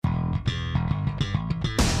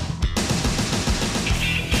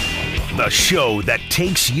The show that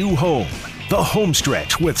takes you home. The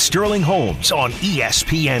Homestretch with Sterling Holmes on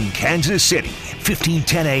ESPN Kansas City,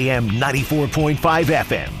 1510 AM, 94.5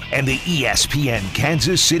 FM, and the ESPN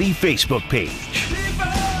Kansas City Facebook page.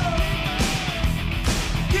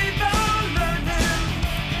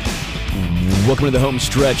 Welcome to the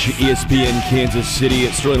Homestretch, ESPN Kansas City.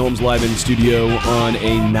 It's Sterling Holmes live in studio on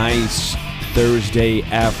a nice Thursday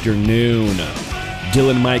afternoon.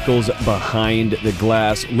 Dylan Michaels behind the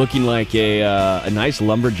glass, looking like a nice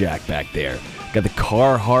lumberjack back there. Got the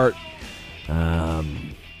Carhartt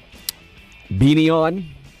beanie on,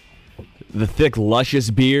 the thick, luscious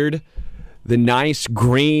beard, the nice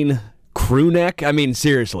green crew neck. I mean,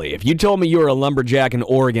 seriously, if you told me you were a lumberjack in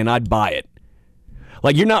Oregon, I'd buy it.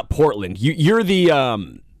 Like, you're not Portland. You're the... If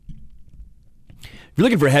you're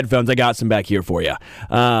looking for headphones, I got some back here for you.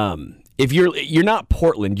 If you're not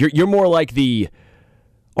Portland, you're more like the...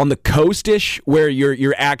 on the coast-ish, where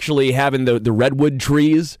you're actually having the redwood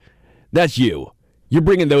trees. That's you. You're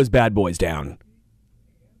bringing those bad boys down.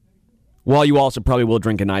 While you also probably will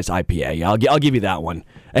drink a nice IPA. I'll give you that one.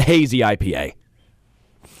 A hazy IPA.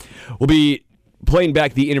 We'll be playing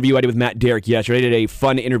back the interview I did with Matt Derrick yesterday. I did a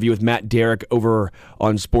fun interview with Matt Derrick over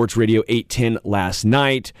on Sports Radio 810 last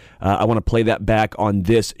night. I want to play that back on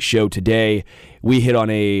this show today. We hit on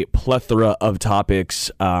a plethora of topics.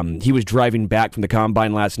 He was driving back from the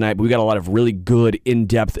Combine last night, but we got a lot of really good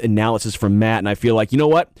in-depth analysis from Matt, and I feel like, you know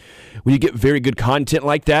what? When you get very good content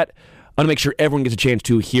like that, I want to make sure everyone gets a chance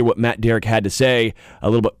to hear what Matt Derrick had to say, a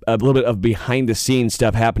little bit of behind-the-scenes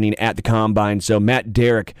stuff happening at the Combine. So Matt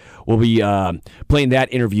Derrick will be playing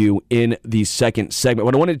that interview in the second segment.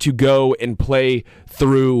 But I wanted to go and play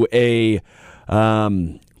through a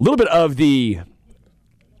little bit of the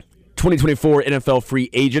 2024 NFL free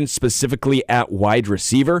agents, specifically at wide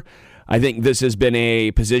receiver. I think this has been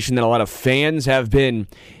a position that a lot of fans have been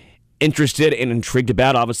interested and intrigued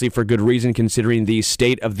about, obviously for good reason, considering the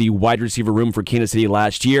state of the wide receiver room for Kansas City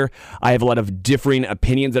last year. I have a lot of differing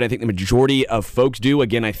opinions that I think the majority of folks do.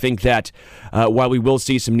 Again, I think that while we will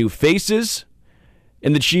see some new faces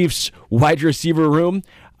in the Chiefs' wide receiver room,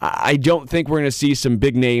 I don't think we're going to see some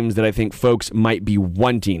big names that I think folks might be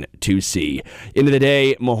wanting to see. End of the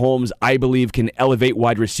day, Mahomes, I believe, can elevate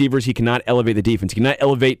wide receivers. He cannot elevate the defense. He cannot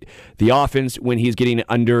elevate the offense when he's getting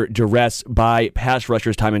under duress by pass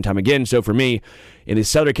rushers time and time again. So for me, in the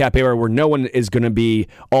salary cap era where no one is going to be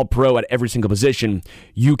all pro at every single position,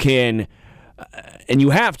 you can... and you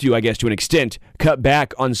have to, I guess, to an extent, cut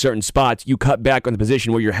back on certain spots. You cut back on the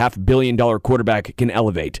position where your $500 million quarterback can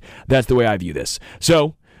elevate. That's the way I view this.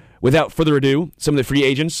 So, without further ado, some of the free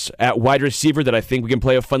agents at wide receiver that I think we can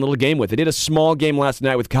play a fun little game with. I did a small game last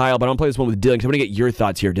night with Kyle, but I want to play this one with Dylan because I want to get your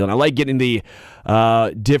thoughts here, Dylan. I like getting the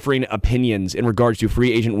differing opinions in regards to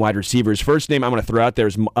free agent wide receivers. First name I'm going to throw out there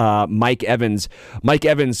is Mike Evans. Mike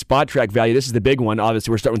Evans' spot track value, this is the big one.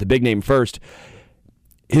 Obviously, we're starting with the big name first.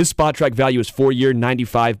 His spot track value is 4-year,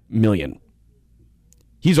 $95 million.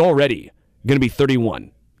 He's already going to be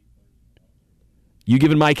 31. You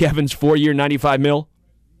giving Mike Evans 4-year, $95 million?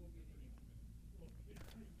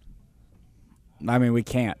 I mean, we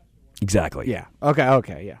can't. Exactly. Yeah.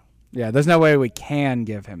 Okay, yeah. Yeah, there's no way we can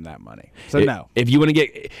give him that money. So no. If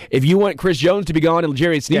you want Chris Jones to be gone and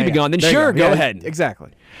Jerry Sneed to be gone, then there sure, go ahead. Exactly.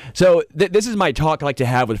 So this is my talk I like to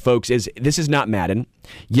have with folks is this is not Madden.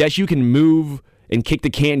 Yes, you can move and kick the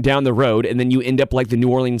can down the road, and then you end up like the New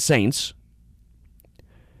Orleans Saints.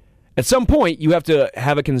 At some point, you have to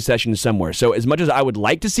have a concession somewhere. So as much as I would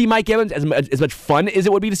like to see Mike Evans, as much fun as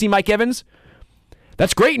it would be to see Mike Evans,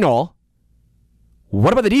 that's great and all.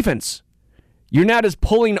 What about the defense? You're now just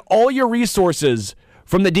pulling all your resources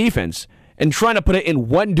from the defense and trying to put it in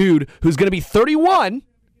one dude who's going to be 31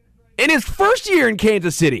 in his first year in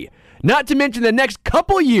Kansas City. Not to mention the next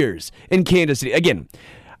couple years in Kansas City. Again,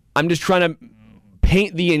 I'm just trying to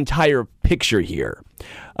paint the entire picture here.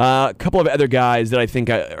 A couple of other guys that I think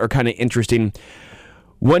are kind of interesting.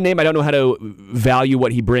 One name, I don't know how to value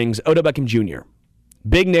what he brings, Odell Beckham Jr.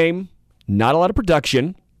 Big name, not a lot of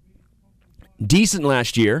production. Decent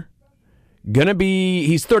last year.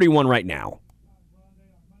 He's 31 right now.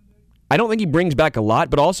 I don't think he brings back a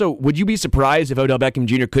lot, but also, would you be surprised if Odell Beckham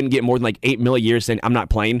Jr. couldn't get more than like $8 million a year saying, I'm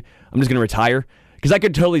not playing, I'm just going to retire? Because I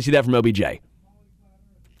could totally see that from OBJ.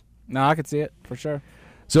 No, I could see it, for sure.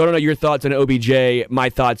 So I don't know your thoughts on OBJ.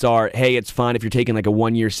 My thoughts are, hey, it's fine if you're taking like a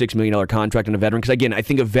 1-year, $6 million contract on a veteran. Because again, I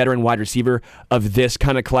think a veteran wide receiver of this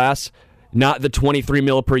kind of class, not the $23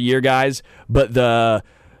 million per year guys, but the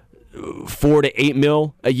 $4 to $8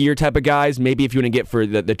 million a year type of guys. Maybe if you want to get for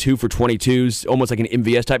the 2 for 22s, almost like an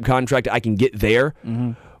MVS type contract, I can get there.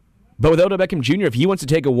 Mm-hmm. But with Odell Beckham Jr., if he wants to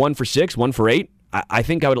take a 1 for 6, 1 for 8, I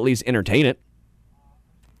think I would at least entertain it.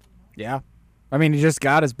 Yeah. I mean, he just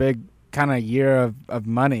got his big kind of year of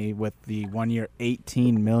money with the 1 year,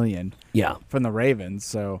 $18 million from the Ravens.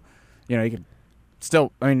 So, you could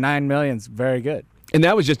still, $9 million is very good. And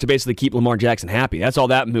that was just to basically keep Lamar Jackson happy. That's all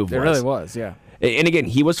that move was. It really was, yeah. And again,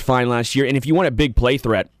 he was fine last year. And if you want a big play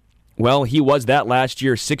threat, well, he was that last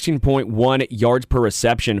year, 16.1 yards per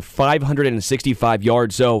reception, 565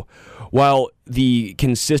 yards. So while the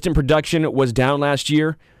consistent production was down last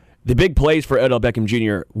year, the big plays for Odell Beckham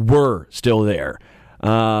Jr. were still there.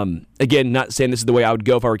 Again, not saying this is the way I would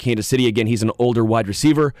go if I were Kansas City. Again, he's an older wide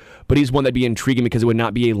receiver, but he's one that'd be intriguing because it would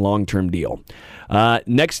not be a long-term deal.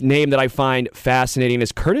 Next name that I find fascinating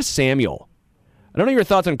is Curtis Samuel. I don't know your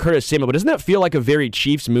thoughts on Curtis Samuel, but doesn't that feel like a very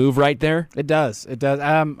Chiefs move right there? It does. It does.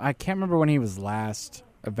 I can't remember when he was last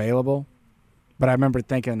available, but I remember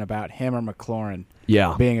thinking about him or McLaurin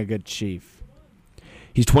being a good Chief.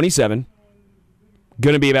 He's 27,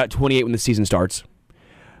 going to be about 28 when the season starts.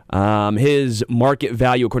 His market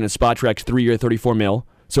value, according to SpotTrack's 3-year, $34 million,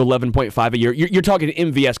 so 11.5 a year. You're talking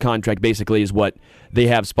an MVS contract, basically, is what they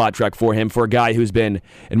have SpotTrack for him, for a guy who's been,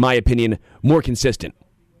 in my opinion, more consistent.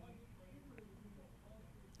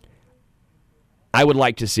 I would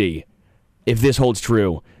like to see, if this holds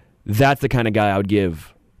true, that's the kind of guy I would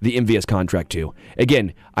give the MVS contract to.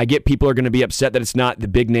 Again, I get people are going to be upset that it's not the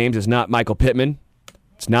big names. It's not Michael Pittman.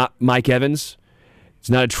 It's not Mike Evans. It's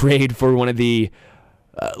not a trade for one of the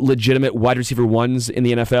legitimate wide receiver ones in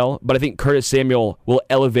the NFL. But I think Curtis Samuel will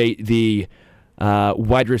elevate the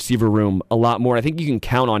wide receiver room a lot more. I think you can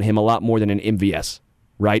count on him a lot more than an MVS,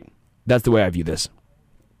 right? That's the way I view this.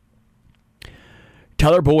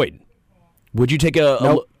 Tyler Boyd. Would you take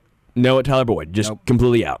no at Tyler Boyd? Just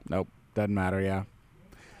completely out? Nope. Doesn't matter, yeah.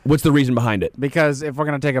 What's the reason behind it? Because if we're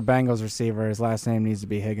going to take a Bengals receiver, his last name needs to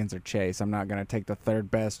be Higgins or Chase. I'm not going to take the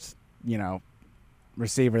third best,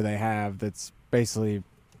 receiver they have that's basically,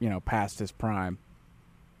 past his prime.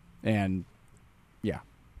 And, yeah.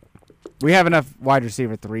 We have enough wide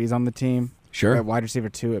receiver 3s on the team. Sure. Wide receiver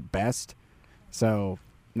 2 at best. So,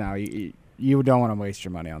 no, you don't want to waste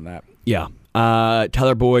your money on that. Yeah.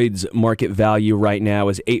 Tyler Boyd's market value right now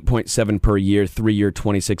is 8.7 per year, 3-year,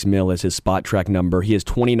 $26 million is his SpotTrack number. He is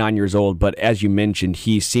 29 years old, but as you mentioned,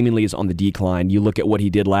 he seemingly is on the decline. You look at what he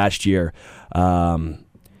did last year,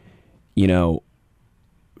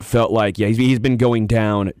 felt like, he's been going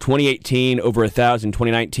down. 2018, over 1,000.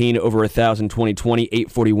 2019, over 1,000. 2020,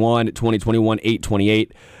 841. 2021,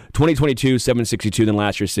 828. 2022, 762. Then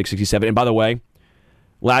last year, 667. And by the way,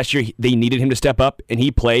 last year, they needed him to step up, and he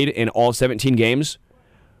played in all 17 games.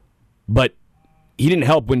 But he didn't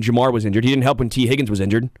help when Jamar was injured. He didn't help when T. Higgins was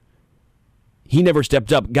injured. He never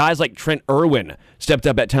stepped up. Guys like Trent Irwin stepped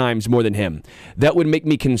up at times more than him. That would make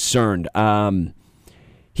me concerned.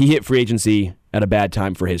 He hit free agency at a bad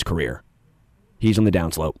time for his career. He's on the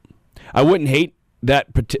downslope. I wouldn't hate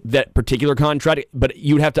that particular contract, but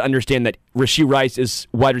you would have to understand that Rashee Rice is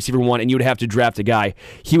wide receiver 1, and you would have to draft a guy.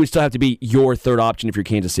 He would still have to be your third option if you're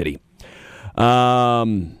Kansas City.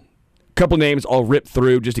 Couple names I'll rip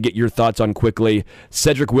through just to get your thoughts on quickly.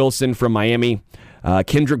 Cedric Wilson from Miami.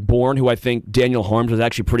 Kendrick Bourne, who I think Daniel Harms was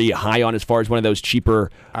actually pretty high on as far as one of those cheaper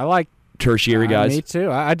tertiary guys. Me too.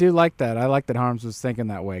 I do like that. I like that Harms was thinking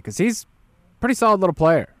that way because he's a pretty solid little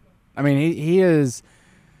player. I mean, he is...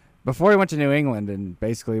 Before he went to New England and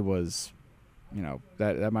basically was,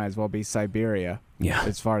 that might as well be Siberia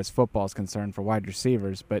as far as football is concerned for wide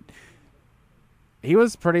receivers. But he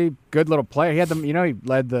was a pretty good little player. He had he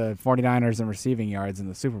led the 49ers in receiving yards in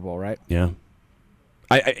the Super Bowl, right? Yeah.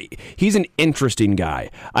 He's an interesting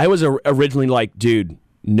guy. I was originally like, dude,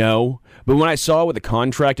 no. But when I saw what the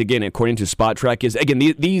contract, again, according to SpotTrack, is, again,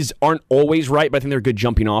 these aren't always right, but I think they're a good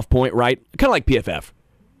jumping off point, right? Kind of like PFF.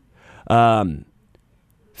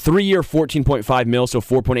 3-year, $14.5 million, so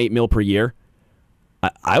 $4.8 million per year.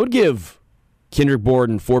 I would give Kendrick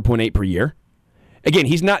Bourne $4.8 per year. Again,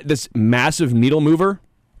 he's not this massive needle mover,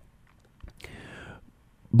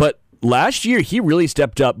 but last year he really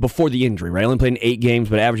stepped up before the injury, right? Only played in 8 games,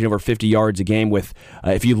 but averaging over 50 yards a game with,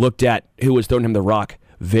 if you looked at who was throwing him the rock,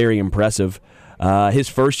 very impressive. His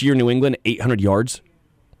first year in New England, 800 yards.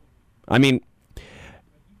 I mean,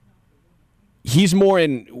 he's more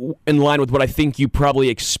in line with what I think you probably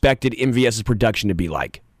expected MVS's production to be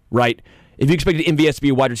like, right? If you expected MVS to be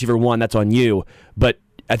a wide receiver 1, that's on you. But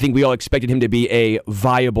I think we all expected him to be a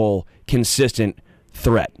viable, consistent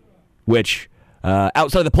threat, which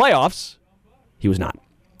outside of the playoffs, he was not.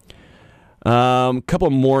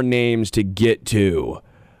 Couple more names to get to.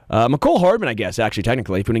 McCole Hardman, I guess, actually,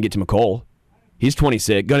 technically, if we didn't get to McCole. He's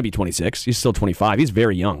 26, going to be 26. He's still 25. He's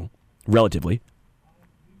very young, relatively.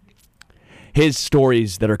 his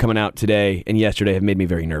stories that are coming out today and yesterday have made me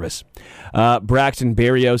very nervous. Braxton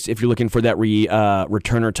Berrios, if you're looking for that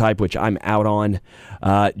returner type, which I'm out on.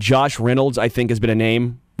 Josh Reynolds, I think, has been a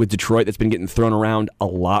name with Detroit that's been getting thrown around a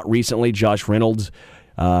lot recently. Josh Reynolds,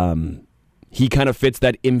 he kind of fits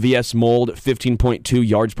that MVS mold, 15.2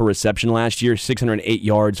 yards per reception last year, 608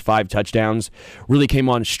 yards, 5 touchdowns. Really came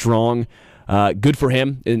on strong. Good for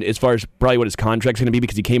him as far as probably what his contract's going to be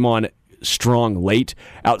because he came on strong late.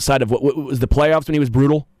 Outside of what was the playoffs when he was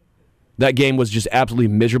brutal, that game was just absolutely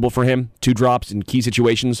miserable for him. 2 drops in key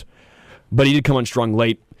situations, but he did come on strong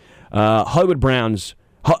late. Hollywood Browns,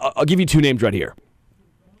 I'll give you 2 names right here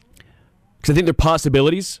because I think they're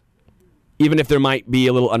possibilities, even if they might be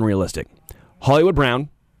a little unrealistic. Hollywood Brown,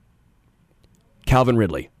 Calvin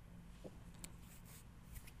Ridley.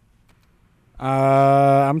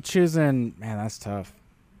 I'm choosing. Man, that's tough.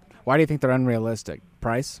 Why do you think they're unrealistic?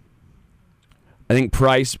 Price? I think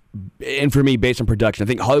price, and for me, based on production, I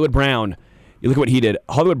think Hollywood Brown, you look at what he did.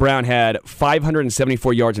 Hollywood Brown had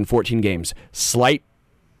 574 yards in 14 games. Slight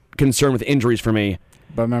concern with injuries for me.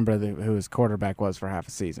 But remember who his quarterback was for half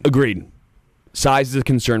a season. Agreed. Size is a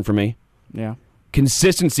concern for me. Yeah.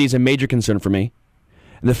 Consistency is a major concern for me.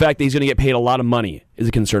 And the fact that he's going to get paid a lot of money is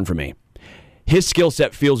a concern for me. His skill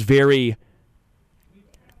set feels very...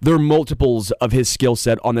 There are multiples of his skill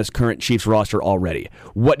set on this current Chiefs roster already.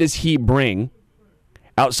 What does he bring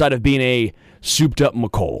outside of being a souped-up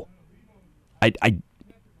McColl?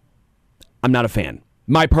 I'm not a fan.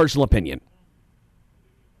 My personal opinion.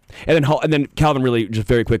 And then Calvin really, just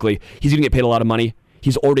very quickly, he's going to get paid a lot of money.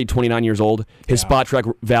 He's already 29 years old. His spot track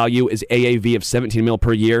value is AAV of $17 million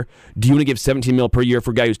per year. Do you want to give $17 million per year for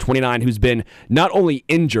a guy who's 29, who's been not only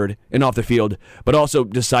injured and off the field, but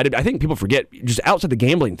decided, I think people forget, just outside the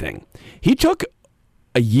gambling thing. He took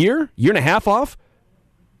a year and a half off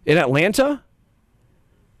in Atlanta.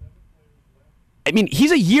 I mean,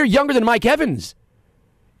 he's a year younger than Mike Evans.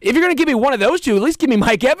 If you're going to give me one of those two, at least give me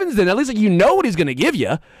Mike Evans then. At least you know what he's going to give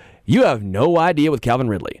you. You have no idea with Calvin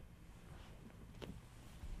Ridley.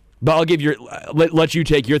 But I'll give let you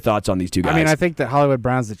take your thoughts on these two guys. I mean, I think that Hollywood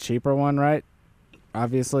Brown's the cheaper one, right?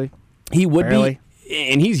 Obviously. He would be,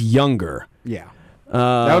 and he's younger. Yeah.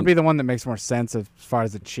 That would be the one that makes more sense as far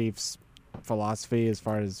as the Chiefs' philosophy, as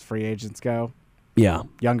far as free agents go. Yeah.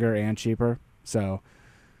 Younger and cheaper. So,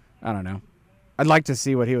 I don't know. I'd like to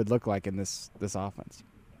see what he would look like in this offense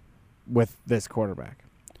with this quarterback.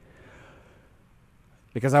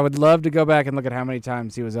 Because I would love to go back and look at how many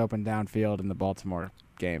times he was open downfield in the Baltimore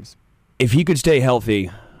games. If he could stay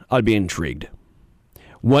healthy, I'd be intrigued.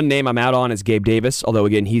 One name I'm out on is Gabe Davis, although,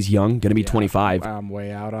 again, he's young, going to be 25. I'm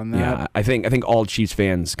way out on that. Yeah, I think all Chiefs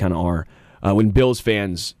fans kind of are. When Bills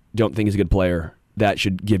fans don't think he's a good player, that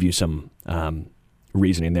should give you some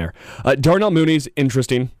reasoning there. Darnell Mooney's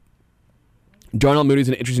interesting. Darnell Mooney's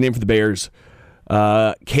an interesting name for the Bears.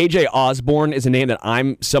 KJ Osborne is a name that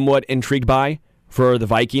I'm somewhat intrigued by for the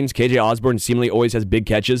Vikings. KJ Osborne seemingly always has big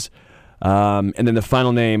catches. And then the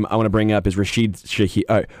final name I want to bring up is Rashid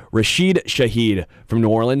Shaheed from New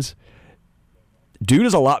Orleans. Dude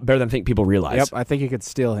is a lot better than I think people realize. Yep, I think you could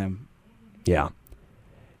steal him. Yeah.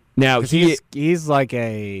 Now he's like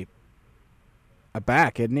a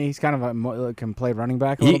back, isn't he? He's kind of can play running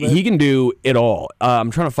back a little bit. He can do it all.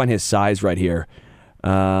 I'm trying to find his size right here.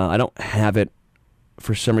 I don't have it.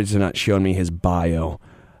 For some reason, it's not showing me his bio.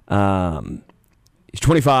 He's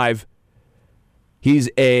 25. He's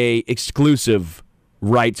a exclusive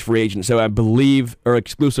rights free agent, so I believe, or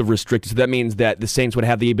exclusive restricted. So that means that the Saints would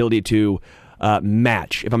have the ability to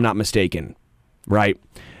match, if I'm not mistaken, right?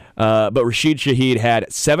 But Rashid Shaheed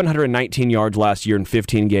had 719 yards last year in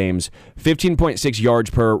 15 games, 15.6 yards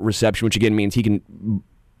per reception, which again means he can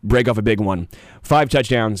break off a big one. 5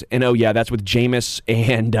 touchdowns, and oh yeah, that's with Jameis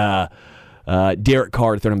and Derrick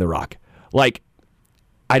Carr throwing him the rock. Like,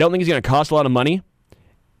 I don't think he's going to cost a lot of money,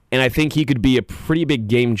 and I think he could be a pretty big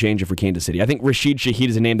game changer for Kansas City. I think Rashid Shaheed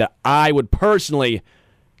is a name that I would personally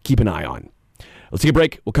keep an eye on. Let's take a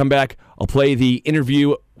break. We'll come back. I'll play the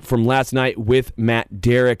interview from last night with Matt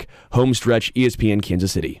Derrick, Homestretch, ESPN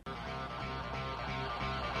Kansas City.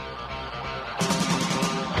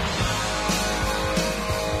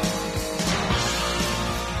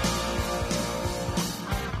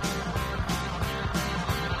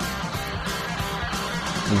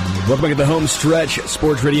 Welcome back to the Homestretch,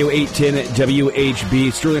 Sports Radio 810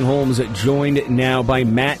 WHB. Sterling Holmes joined now by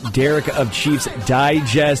Matt Derrick of Chiefs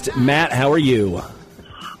Digest. Matt, how are you?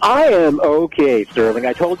 I am okay, Sterling.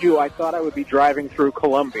 I told you I thought I would be driving through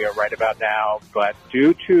Columbia right about now, but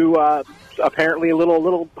due to apparently a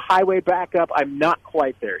little highway backup, I'm not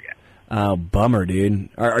quite there yet. Oh, bummer, dude.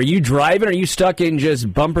 Are you driving, or are you stuck in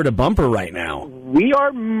just bumper to bumper right now? We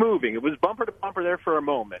are moving. It was bumper to bumper there for a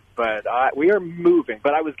moment, but we are moving.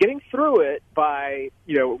 But I was getting through it by,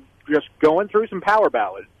 just going through some power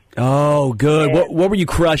ballads. Oh, good. What were you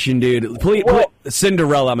crushing, dude? Please,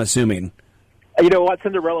 Cinderella, I'm assuming. You know what?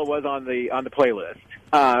 Cinderella was on the playlist.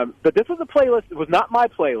 But this was a playlist. It was not my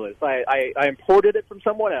playlist. I imported it from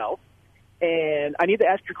someone else, and I need to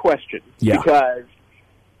ask your question. Yeah. Because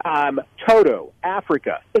Toto,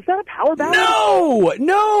 Africa, is that a power ballad?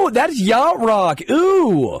 No, that's yacht rock.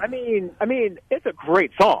 Ooh. I mean, it's a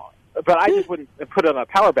great song, but I just wouldn't put it on a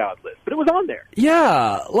power ballad list. But it was on there.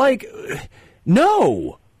 Yeah,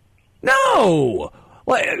 no.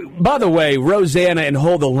 By the way, Rosanna and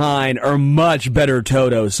Hold the Line are much better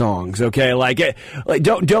Toto songs. Okay,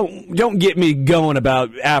 don't get me going about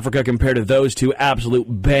Africa compared to those two absolute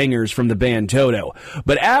bangers from the band Toto.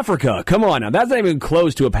 But Africa, come on now, that's not even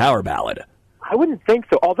close to a power ballad. I wouldn't think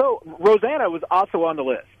so. Although Rosanna was also on the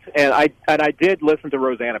list, and I did listen to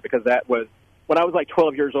Rosanna because that was when I was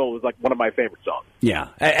 12 years old. It was one of my favorite songs. Yeah,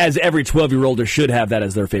 as every 12-year-older should have that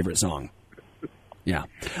as their favorite song. Yeah.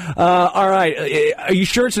 All right. Are you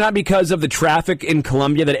sure it's not because of the traffic in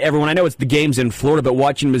Columbia that everyone, I know it's the games in Florida, but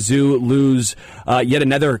watching Mizzou lose yet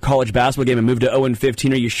another college basketball game and move to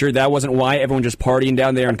 0-15, are you sure that wasn't why everyone just partying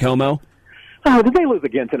down there in Como? Oh, did they lose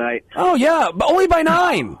again tonight? Oh, yeah, but only by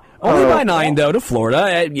 9. Only by 9, though, to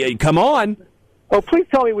Florida. Come on. Oh, please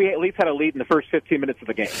tell me we at least had a lead in the first 15 minutes of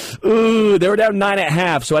the game. Ooh, they were down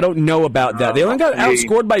 9.5, so I don't know about that. They only got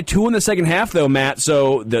outscored by 2 in the second half, though, Matt,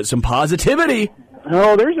 so some positivity.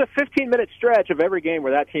 Oh, there's a 15-minute stretch of every game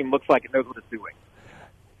where that team looks like it knows what it's doing.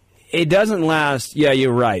 It doesn't last. Yeah,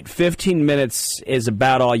 you're right. 15 minutes is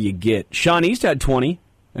about all you get. Sean East had 20.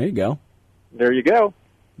 There you go. There you go.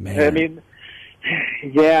 Man. I mean,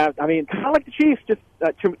 kind of like the Chiefs, just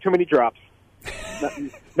too many drops.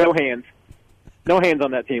 No hands. No hands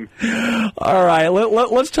on that team. All right,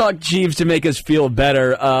 let's talk Chiefs to make us feel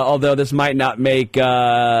better, although this might not make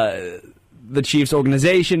the Chiefs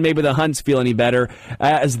organization, maybe the Hunts feel any better,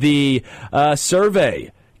 as the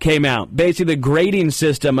survey came out. Basically, the grading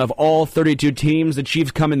system of all 32 teams, the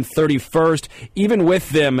Chiefs come in 31st, even with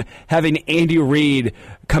them having Andy Reid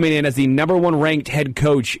coming in as the number 1 ranked head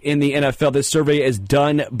coach in the NFL. This survey is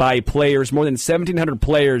done by players, more than 1,700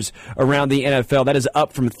 players around the NFL. That is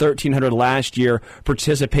up from 1,300 last year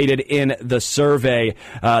participated in the survey.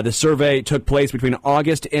 The survey took place between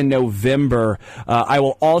August and November. I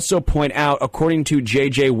will also point out, according to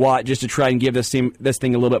J.J. Watt, just to try and give this thing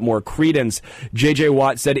a little bit more credence, J.J.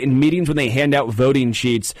 Watt said in meetings when they hand out voting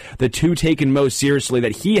sheets, the two taken most seriously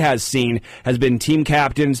that he has seen has been team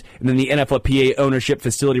captains and then the NFLPA ownership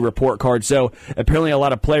facility report card. So apparently a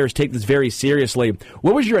lot of players take this very seriously.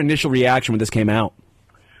 What was your initial reaction when this came out?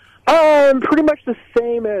 Pretty much the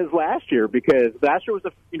same as last year, because last year was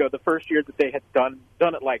the first year that they had done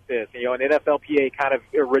it like this. And NFLPA kind of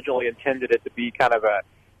originally intended it to be kind of a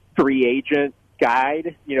free agent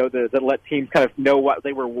guide, that let teams kind of know what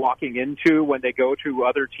they were walking into when they go to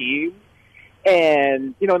other teams.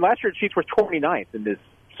 And, and last year the Chiefs were 29th in this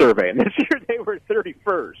survey, and this year they were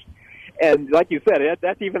 31st. And like you said,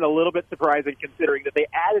 that's even a little bit surprising considering that they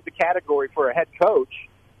added the category for a head coach,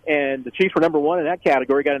 and the Chiefs were number 1 in that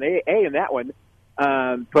category, got an A in that one,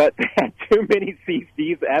 but they had too many C's,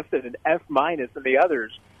 D's, F's, and an F- in the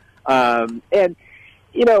others.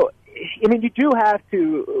 You do have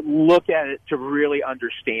to look at it to really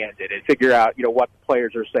understand it and figure out, what the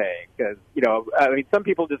players are saying. Because, some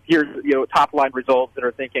people just hear, top-line results and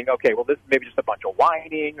are thinking, okay, well, this is maybe just a bunch of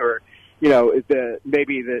whining, or,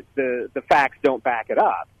 maybe the facts don't back it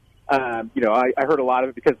up. I heard a lot of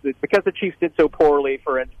it because the Chiefs did so poorly,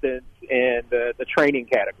 for instance, in the training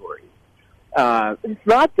categories. It's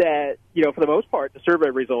not that, for the most part, the survey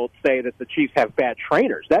results say that the Chiefs have bad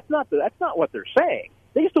trainers. That's not what they're saying.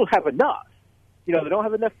 They just don't have enough. They don't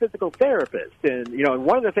have enough physical therapists. And, and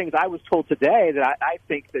one of the things I was told today that I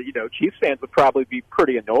think that, Chiefs fans would probably be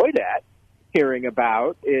pretty annoyed at hearing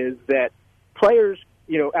about is that players,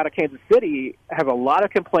 out of Kansas City have a lot of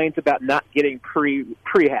complaints about not getting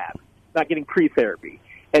prehab, not getting pre-therapy.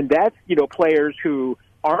 And that's, players who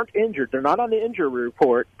aren't injured. They're not on the injury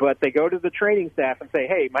report, but they go to the training staff and say,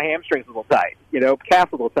 hey, my hamstring's a little tight,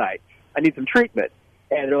 calf's a little tight. I need some treatment.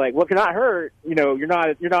 And they're like, well, if you're not hurt, you're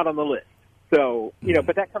not on the list. So,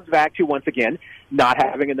 but that comes back to, once again, not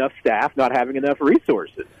having enough staff, not having enough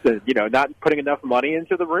resources, and, not putting enough money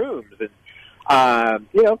into the rooms. And,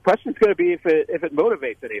 question's going to be if it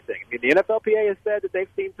motivates anything. I mean, the NFLPA has said that they've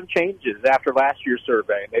seen some changes after last year's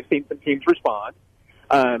survey, and they've seen some teams respond.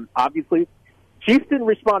 Obviously, Chiefs didn't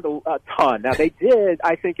respond a ton. Now, they did,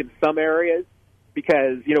 I think, in some areas,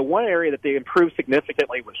 because, one area that they improved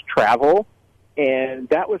significantly was travel. And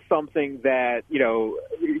that was something that,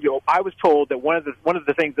 I was told that one of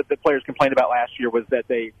the things that the players complained about last year was that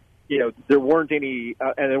they, there weren't any,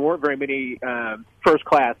 and there weren't very many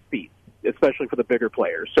first-class seats, especially for the bigger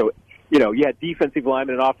players. So, you had defensive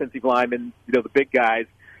linemen and offensive linemen, the big guys,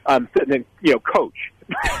 sitting in, coach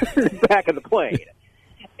in the back of the plane.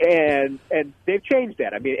 And they've changed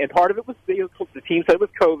that. I mean, and part of it was the team said it was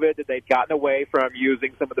COVID, that they'd gotten away from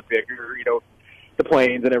using some of the bigger, the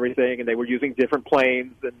planes and everything, and they were using different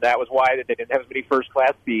planes, and that was why they didn't have as many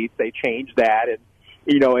first-class seats. They changed that, and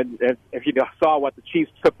and if you saw what the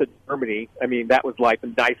Chiefs took to Germany, I mean, that was like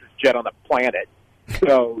the nicest jet on the planet.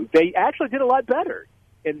 So they actually did a lot better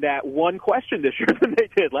in that one question this year than they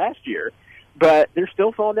did last year. But they're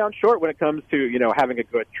still falling down short when it comes to, having a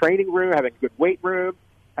good training room, having a good weight room,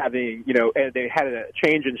 having, and they had a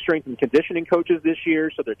change in strength and conditioning coaches this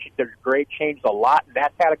year, so their grade changed a lot in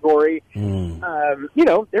that category.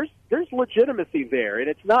 There's legitimacy there, and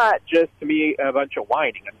it's not just, to me, a bunch of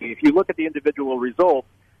whining. I mean, if you look at the individual results,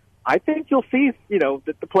 I think you'll see,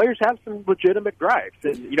 that the players have some legitimate gripes.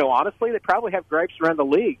 And, honestly, they probably have gripes around the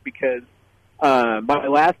league because my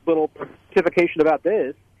last little pontification about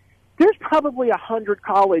this, there's probably 100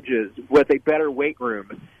 colleges with a better weight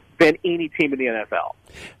room than any team in the NFL.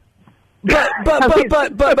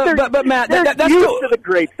 But Matt, that's used to the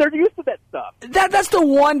grades. They're used to that stuff. That's the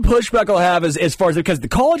one pushback I'll have as far as, because the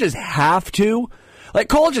colleges have to. Like,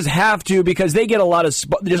 colleges have to, because they get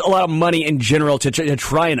there's a lot of money in general to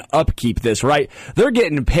try and upkeep this, right? They're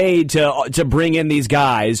getting paid to bring in these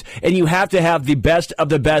guys, and you have to have the best of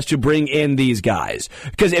the best to bring in these guys.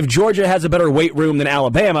 Because if Georgia has a better weight room than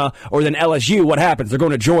Alabama or than LSU, what happens? They're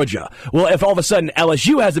going to Georgia. Well, if all of a sudden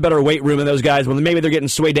LSU has a better weight room than those guys, well, then maybe they're getting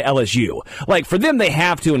swayed to LSU. Like, for them, they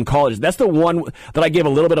have to in college. That's the one that I give a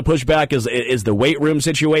little bit of pushback is the weight room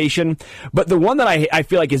situation. But the one that I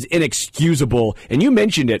feel like is inexcusable, and you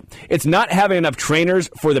mentioned it, it's not having enough trainers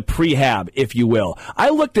for the prehab, if you will. I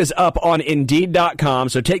looked this up on Indeed.com,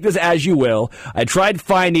 so take this as you will. I tried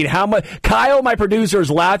finding how much. Kyle, my producer,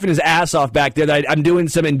 is laughing his ass off back there. I'm doing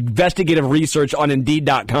some investigative research on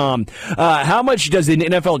Indeed.com. How much does an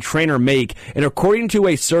NFL trainer make? And according to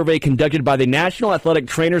a survey conducted by the National Athletic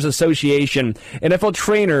Trainers Association, NFL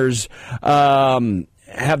trainers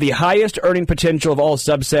have the highest earning potential of all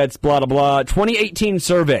subsets, blah, blah, blah. 2018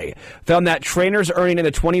 survey found that trainers earning in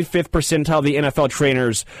the 25th percentile of the NFL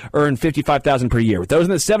trainers earn $55,000 per year, with those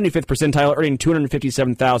in the 75th percentile earning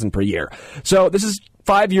 $257,000 per year. So this is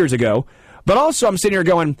 5 years ago. But also I'm sitting here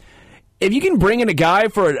going, if you can bring in a guy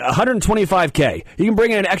for $125K, you can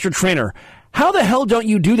bring in an extra trainer, how the hell don't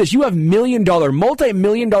you do this? You have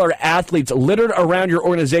multi-million-dollar athletes littered around your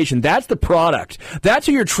organization. That's the product. That's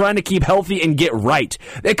who you're trying to keep healthy and get right.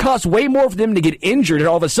 It costs way more for them to get injured, and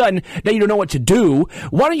all of a sudden, now you don't know what to do.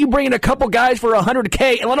 Why don't you bring in a couple guys for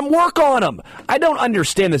 $100K and let them work on them? I don't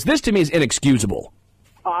understand this. This, to me, is inexcusable.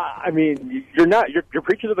 I mean, you're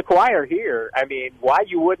preaching to the choir here. I mean, why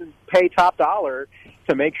you wouldn't pay top dollar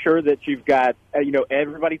to make sure that you've got,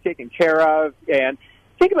 everybody taken care of? And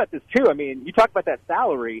think about this, too. I mean, you talk about that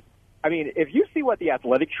salary. I mean, if you see what the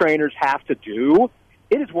athletic trainers have to do,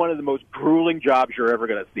 it is one of the most grueling jobs you're ever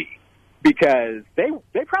going to see, because they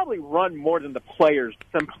probably run more than the players,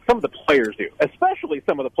 some of the players do, especially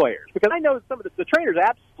some of the players, because I know some of the trainers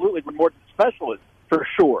absolutely run more than specialists for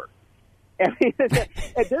sure. I mean,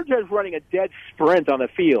 and they're just running a dead sprint on the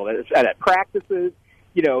field at practices.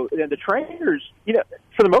 And the trainers,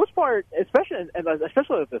 for the most part, especially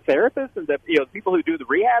the therapists and the people who do the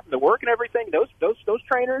rehab and the work and everything, those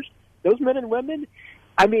trainers, those men and women,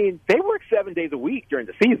 I mean, they work 7 days a week during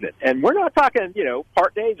the season, and we're not talking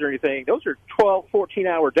part days or anything. Those are 12,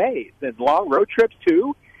 14-hour days and long road trips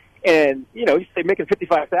too. And you say making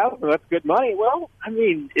 $55,000, that's good money. Well, I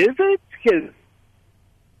mean, is it? Because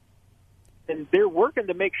and they're working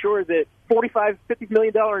to make sure that $45-50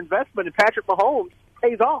 million investment in Patrick Mahomes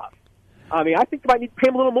pays off. I mean, I think they might need to pay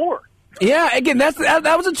him a little more. Yeah, again, that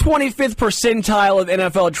was a 25th percentile of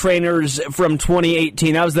NFL trainers from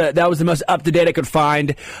 2018. That was the most up to date I could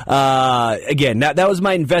find. Again, that was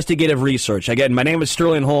my investigative research. Again, my name is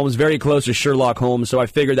Sterling Holmes, very close to Sherlock Holmes, so I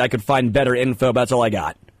figured I could find better info. But that's all I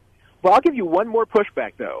got. Well, I'll give you one more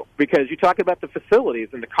pushback though, because you talk about the facilities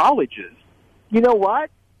and the colleges. You know what?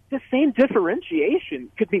 The same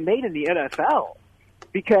differentiation could be made in the NFL,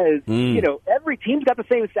 because every team's got the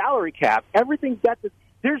same salary cap. Everything's got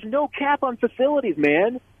there's no cap on facilities,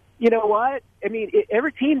 man. You know what? I mean,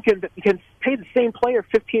 every team can pay the same player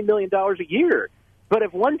 $15 million a year. But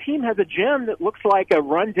if one team has a gym that looks like a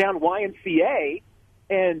rundown YMCA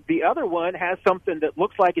and the other one has something that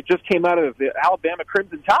looks like it just came out of the Alabama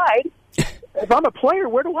Crimson Tide, if I'm a player,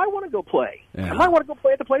 where do I want to go play? Yeah. I might want to go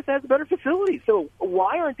play at the place that has a better facility. So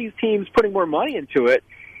why aren't these teams putting more money into it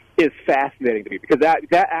is fascinating to me, because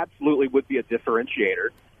that absolutely would be a differentiator.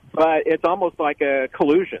 But it's almost like a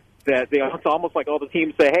collusion. It's almost like all the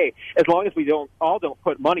teams say, hey, as long as we don't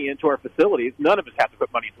put money into our facilities, none of us have to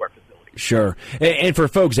put money into our facilities. Sure. And for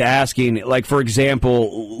folks asking, like, for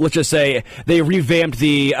example, let's just say they revamped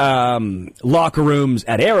the locker rooms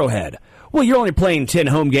at Arrowhead. Well, you're only playing 10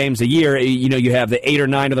 home games a year. You know, you have the 8 or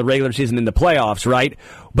 9 of the regular season in the playoffs, right?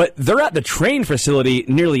 But they're at the train facility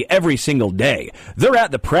nearly every single day. They're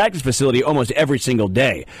at the practice facility almost every single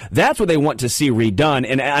day. That's what they want to see redone.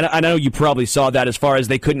 And I know you probably saw that as far as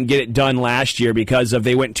they couldn't get it done last year because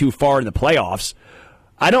they went too far in the playoffs.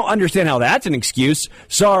 I don't understand how that's an excuse.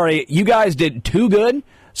 Sorry, you guys did too good,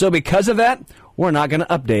 so because of that, we're not going to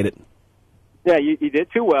update it. Yeah, you did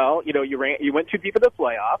too well. You know, you went too deep in the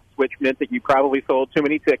playoffs, which meant that you probably sold too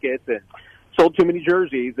many tickets and sold too many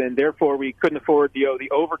jerseys, and therefore we couldn't afford the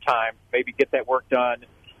overtime to maybe get that work done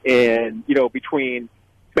in, between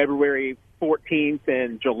February 14th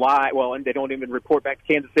and July. Well, and they don't even report back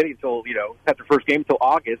to Kansas City until, at their first game until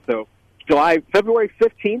August. So February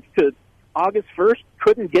 15th to August 1st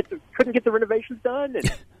couldn't get the renovations done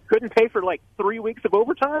and couldn't pay for like 3 weeks of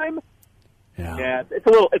overtime. Yeah, it's a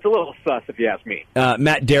little sus if you ask me.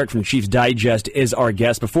 Matt Derrick from Chiefs Digest is our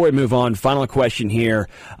guest. Before we move on, final question here.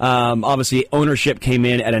 Obviously, ownership came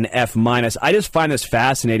in at an F-. I just find this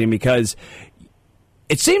fascinating because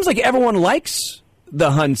it seems like everyone likes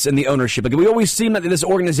the Hunts and the ownership. Like, we always seem that this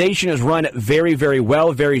organization is run very, very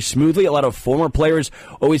well, very smoothly. A lot of former players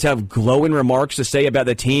always have glowing remarks to say about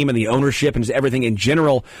the team and the ownership and just everything in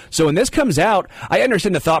general. So when this comes out, I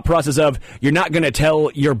understand the thought process of you're not going to tell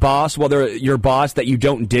your boss, whether your boss, that you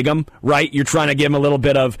don't dig them, right? You're trying to give them a little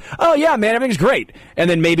bit of, oh, yeah, man, everything's great. And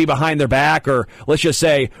then maybe behind their back, or let's just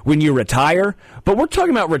say when you retire. But we're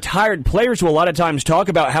talking about retired players who a lot of times talk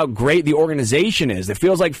about how great the organization is. It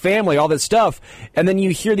feels like family, all this stuff. And then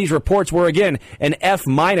you hear these reports where, again, an F-,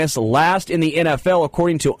 last in the NFL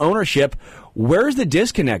according to ownership. Where's the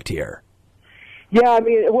disconnect here? Yeah, I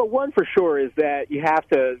mean, well, one for sure is that you have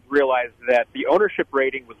to realize that the ownership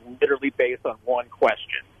rating was literally based on one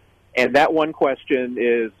question. And that one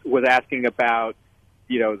question was asking about,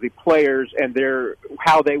 the players and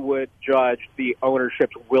how they would judge the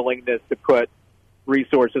ownership's willingness to put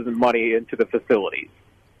resources and money into the facilities.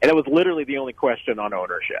 And it was literally the only question on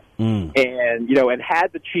ownership. And, and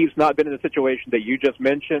had the Chiefs not been in the situation that you just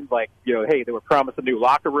mentioned, like, hey, they were promised a new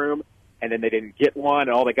locker room and then they didn't get one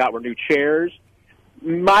and all they got were new chairs,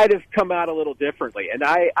 might have come out a little differently. And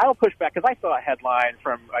I'll push back because I saw a headline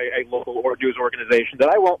from a local news organization that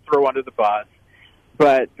I won't throw under the bus,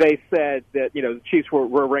 but they said that, the Chiefs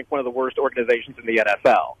were ranked one of the worst organizations in the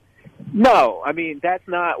NFL. No, I mean, that's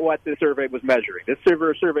not what the survey was measuring. This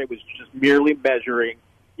survey was just merely measuring,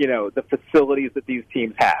 the facilities that these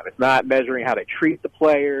teams have. It's not measuring how they treat the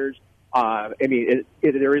players.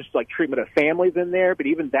 There is like treatment of families in there, but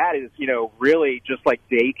even that is, really just like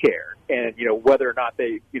daycare and, whether or not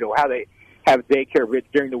they, how they have daycare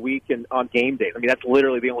during the week and on game days. I mean, that's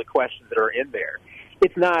literally the only questions that are in there.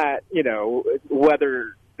 It's not,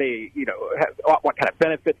 whether they, what kind of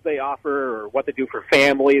benefits they offer or what they do for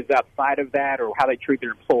families outside of that or how they treat their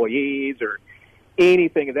employees or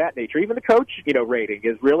anything of that nature. Even the coach, rating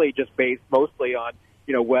is really just based mostly on,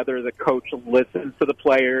 whether the coach listens to the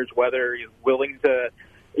players, whether he's willing to,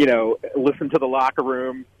 listen to the locker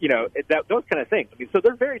room, those kind of things. I mean, so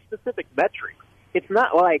they're very specific metrics. It's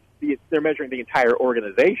not like they're measuring the entire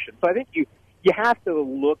organization. So I think you have to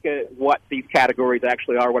look at what these categories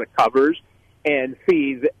actually are, what it covers, and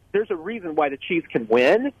see that there's a reason why the Chiefs can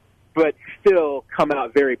win, but still come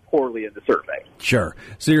out very poorly in the survey. Sure.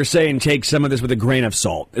 So you're saying take some of this with a grain of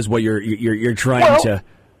salt is what you're trying to.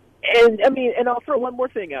 And I'll throw one more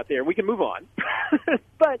thing out there. We can move on.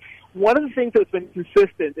 But one of the things that's been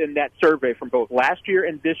consistent in that survey from both last year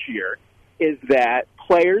and this year is that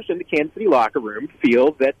players in the Kansas City locker room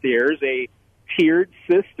feel that there's a tiered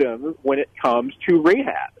system when it comes to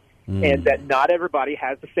rehab. And that not everybody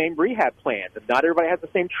has the same rehab plans, and not everybody has the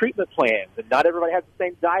same treatment plans, and not everybody has the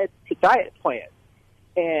same diet plan.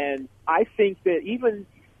 And I think that even,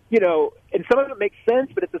 and some of it makes sense,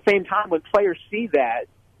 but at the same time, when players see that,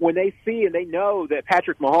 when they see and they know that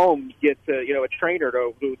Patrick Mahomes gets a trainer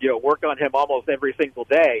to work on him almost every single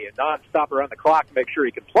day and nonstop around the clock to make sure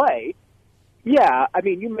he can play, yeah, I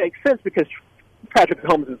mean, you make sense because Patrick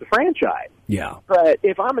Mahomes is the franchise. Yeah. But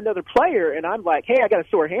if I'm another player and I'm like, hey, I got a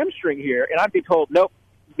sore hamstring here, and I'm being told, nope,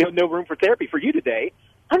 no room for therapy for you today,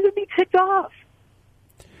 I'm going to be ticked off.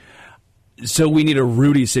 So we need a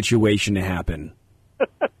Rudy situation to happen.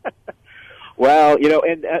 Well,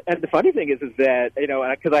 and the funny thing is that,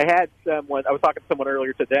 because I had someone, I was talking to someone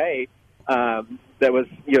earlier today that was,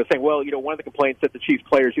 saying, well, one of the complaints that the Chiefs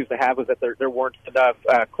players used to have was that there weren't enough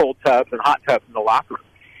cold tubs and hot tubs in the locker room.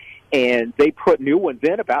 And they put new ones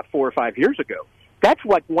in about 4 or 5 years ago. That's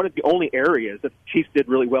like one of the only areas that the Chiefs did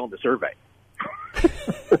really well in the survey.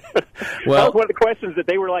 Well, that was one of the questions that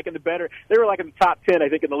they were like in the top 10, I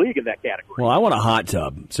think, in the league in that category. Well, I want a hot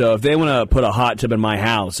tub. So if they want to put a hot tub in my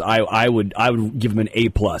house, I would give them an A+.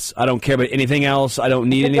 I don't care about anything else. I don't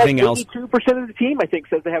need anything else. 82% of the team, I think,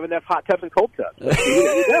 says they have enough hot tubs and cold tubs. There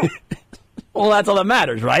you go. Well, that's all that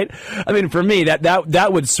matters, right? I mean, for me, that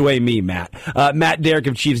would sway me, Matt. Matt Derrick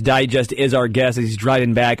of Chiefs Digest is our guest as he's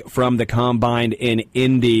driving back from the Combine in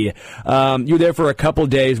Indy. You were there for a couple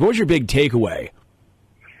days. What was your big takeaway?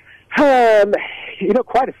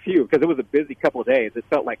 Quite a few, because it was a busy couple of days. It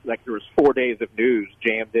felt like there was 4 days of news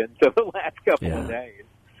jammed into the last couple of days.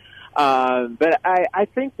 But I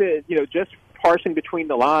think that, just parsing between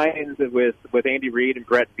the lines with Andy Reid and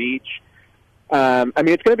Brett Veach,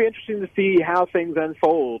 it's going to be interesting to see how things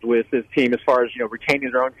unfold with this team as far as,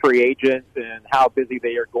 retaining their own free agents and how busy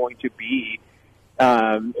they are going to be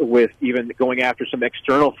with even going after some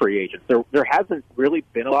external free agents. There hasn't really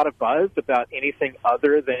been a lot of buzz about anything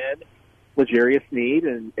other than L'Jarius Sneed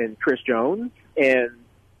and Chris Jones. And,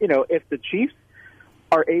 if the Chiefs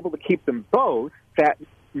are able to keep them both, that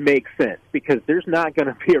makes sense because there's not going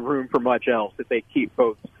to be a room for much else if they keep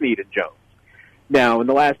both Sneed and Jones. Now, in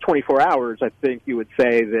the last 24 hours, I think you would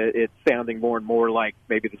say that it's sounding more and more like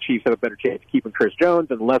maybe the Chiefs have a better chance of keeping Chris Jones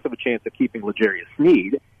and less of a chance of keeping L'Jarius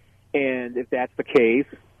Sneed. And if that's the case,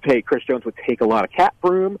 Chris Jones would take a lot of cap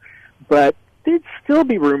room, but there'd still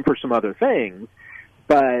be room for some other things.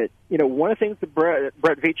 But, one of the things that Brett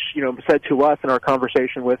Veach, said to us in our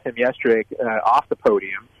conversation with him yesterday off the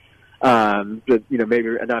podium, that, maybe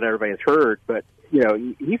not everybody has heard, but,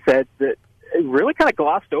 he said that it really kind of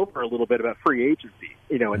glossed over a little bit about free agency,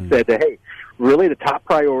 and said that, hey, really the top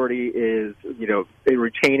priority is,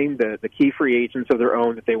 retaining the key free agents of their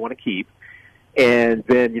own that they want to keep. And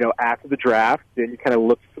then, after the draft, then you kind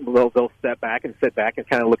of they'll step back and sit back and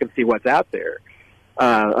kind of look and see what's out there.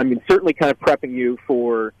 Certainly kind of prepping you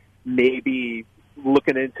for maybe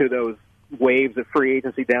looking into those waves of free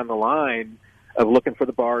agency down the line of looking for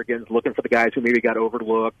the bargains, looking for the guys who maybe got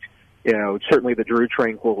overlooked. Certainly the Drew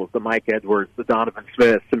Tranquils, the Mike Edwards, the Donovan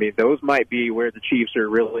Smiths. Those might be where the Chiefs are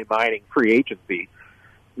really mining free agency.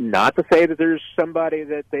 Not to say that there's somebody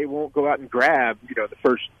that they won't go out and grab, the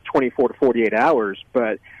first 24 to 48 hours,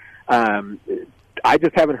 but I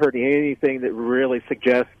just haven't heard anything that really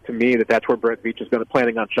suggests to me that that's where Brett Veach is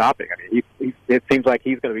planning on shopping. It seems like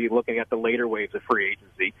he's going to be looking at the later waves of free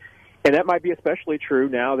agency. And that might be especially true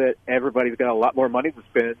now that everybody's got a lot more money to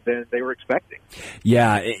spend than they were expecting.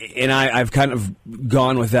 Yeah, and I've kind of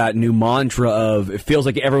gone with that new mantra of it feels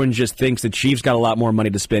like everyone just thinks the Chiefs got a lot more money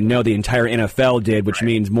to spend. No, the entire NFL did, which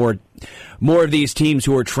means more of these teams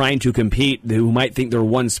who are trying to compete, who might think they're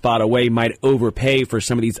one spot away, might overpay for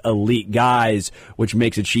some of these elite guys, which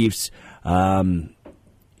makes the Chiefs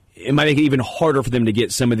it might make it even harder for them to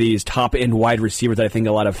get some of these top-end wide receivers that I think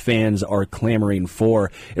a lot of fans are clamoring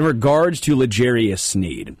for. In regards to L'Jarius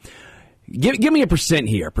Sneed, give me a percent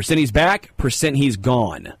here. Percent he's back, percent he's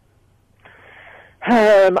gone.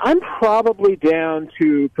 I'm probably down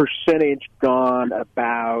to percentage gone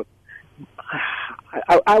about,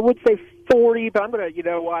 I would say 40, but I'm going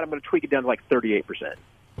to, I'm going to tweak it down to like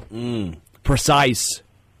 38%. Precise.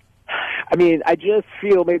 I just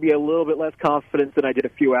feel maybe a little bit less confidence than I did a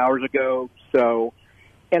few hours ago. So,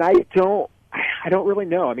 and I don't really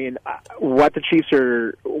know. What the Chiefs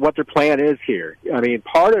what their plan is here.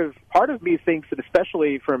 Part of me thinks that,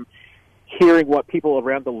 especially from hearing what people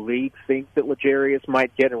around the league think that L'Jarius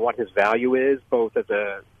might get and what his value is, both as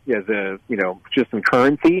a just in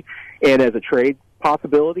currency and as a trade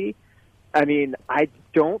possibility. I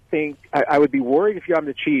don't think I would be worried if I'm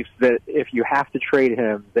the Chiefs that if you have to trade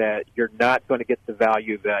him that you're not going to get the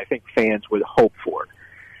value that I think fans would hope for.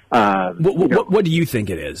 What do you think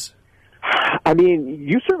it is?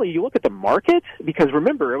 You look at the market because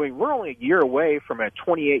remember, we're only a year away from a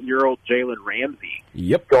 28-year-old Jalen Ramsey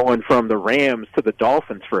going from the Rams to the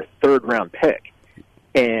Dolphins for a third-round pick.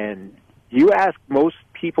 And you ask most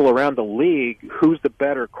people around the league who's the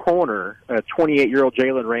better corner, a 28-year-old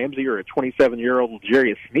Jalen Ramsey or a 27-year-old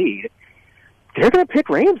L'Jarius Sneed, they're going to pick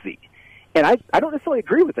Ramsey. And I don't necessarily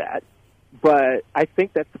agree with that, but I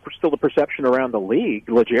think that's still the perception around the league.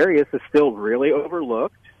 L'Jarius is still really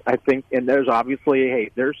overlooked, I think, and there's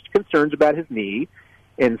obviously, there's concerns about his knee,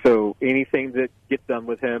 and so anything that gets done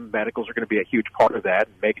with him, medicals are going to be a huge part of that,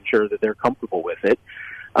 and making sure that they're comfortable with it.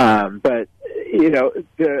 But,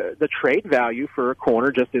 the trade value for a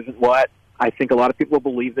corner just isn't what I think a lot of people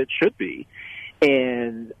believe it should be.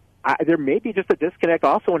 And there may be just a disconnect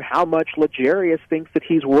also in how much L'Jarius thinks that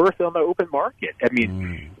he's worth on the open market. I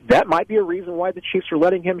mean, that might be a reason why the Chiefs are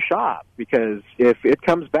letting him shop, because if it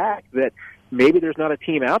comes back that maybe there's not a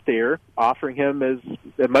team out there offering him as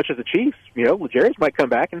much as the Chiefs, L'Jarius might come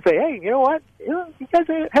back and say, hey, you know what? You guys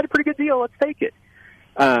had a pretty good deal. Let's take it.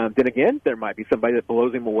 Then again, there might be somebody that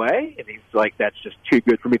blows him away, and he's like, that's just too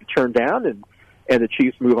good for me to turn down, and the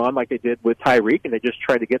Chiefs move on like they did with Tyreek, and they just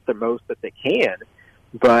try to get the most that they can.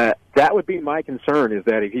 But that would be my concern, is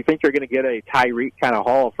that if you think you're going to get a Tyreek kind of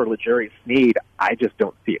haul for L'Jarius Sneed, I just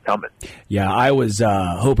don't see it coming. Yeah, I was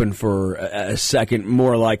hoping for a second,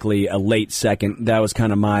 more likely a late second. That was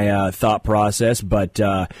kind of my thought process, but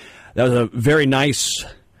that was a very nice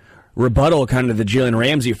rebuttal kind of the Jalen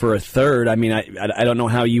Ramsey for a third. I mean, I don't know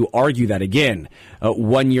how you argue that again.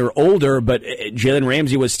 1 year older, but Jalen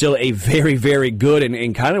Ramsey was still a very, very good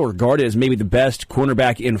and kind of regarded as maybe the best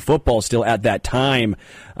cornerback in football still at that time.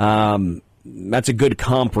 That's a good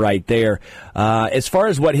comp right there. As far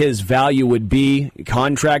as what his value would be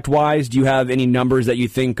contract-wise, do you have any numbers that you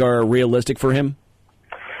think are realistic for him?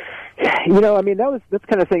 That's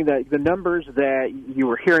kind of thing that the numbers that you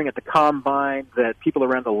were hearing at the combine that people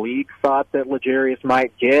around the league thought that L'Jarius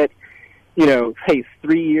might get, 3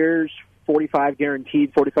 years, 45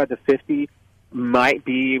 guaranteed, 45 to 50 might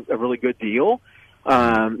be a really good deal.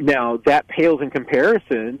 Now that pales in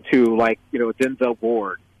comparison to Denzel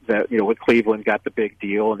Ward that, with Cleveland got the big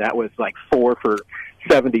deal, and that was like 4 for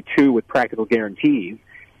 72 with practical guarantees.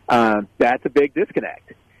 That's a big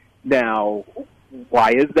disconnect. Now,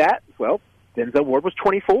 why is that? Well, Denzel Ward was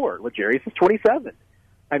 24. L'Jarius is 27.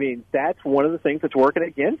 I mean, that's one of the things that's working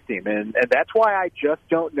against him, and that's why I just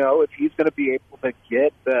don't know if he's going to be able to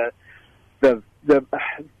get the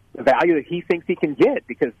value that he thinks he can get,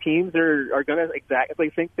 because teams are going to exactly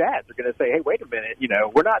think that. They're going to say, hey, wait a minute,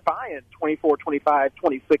 we're not buying 24, 25,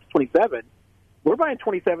 26, 27. We're buying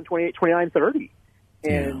 27, 28, 29, 30.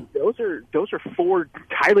 And those are 4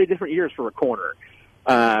 entirely different years for a corner.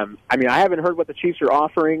 I haven't heard what the Chiefs are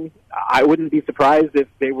offering. I wouldn't be surprised if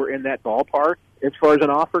they were in that ballpark as far as an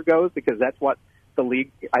offer goes, because that's what the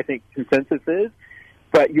league, I think, consensus is.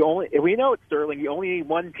 But we know it's Sterling. You only need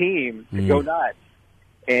one team to go nuts,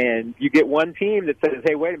 and you get one team that says,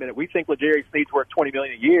 "Hey, wait a minute, we think L'Jarius Sneed's worth $20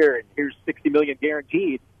 million a year, and here's $60 million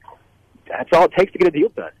guaranteed." That's all it takes to get a deal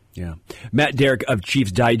done. Yeah. Matt Derrick of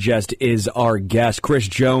Chiefs Digest is our guest. Chris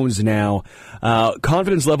Jones now.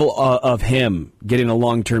 Confidence level of him getting a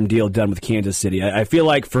long-term deal done with Kansas City. I feel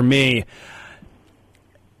like, for me,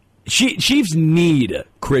 Chiefs need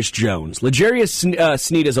Chris Jones. L'Jarius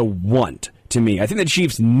Sneed is a want to me. I think the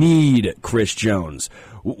Chiefs need Chris Jones.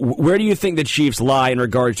 Where do you think the Chiefs lie in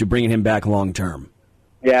regards to bringing him back long-term?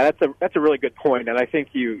 Yeah, that's a really good point, and I think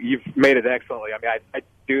you've made it excellently. I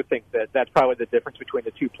do think that's probably the difference between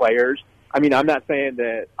the two players. I'm not saying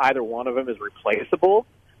that either one of them is replaceable,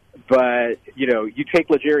 but you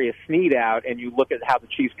take L'Jarius Sneed out and you look at how the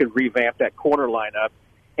Chiefs could revamp that corner lineup,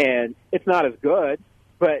 and it's not as good,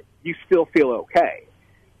 but you still feel okay.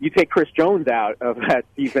 You take Chris Jones out of that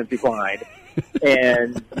defensive line,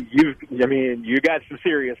 and you got some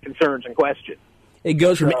serious concerns and questions. It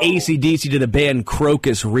goes from AC/DC to the band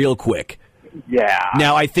Crocus real quick. Yeah.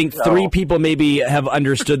 Now, I think 3 people maybe have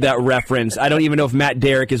understood that reference. I don't even know if Matt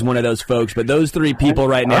Derrick is one of those folks, but those 3 people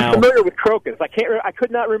right now. I'm familiar with Crocus. I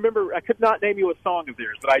could not name you a song of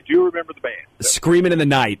theirs, but I do remember the band. So. Screaming in the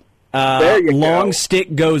Night. Long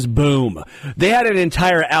Stick Goes Boom. They had an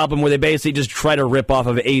entire album where they basically just try to rip off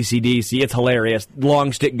of AC/DC. It's hilarious.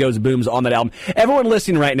 Long Stick Goes Boom's on that album. Everyone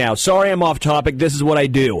listening right now, sorry I'm off topic. This is what I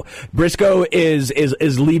do. Briscoe is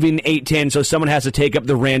leaving 810, so someone has to take up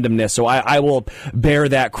the randomness, so I will bear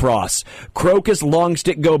that cross. Crocus, Long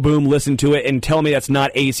Stick Go Boom, listen to it, and tell me that's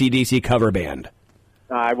not AC/DC cover band.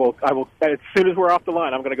 I will. As soon as we're off the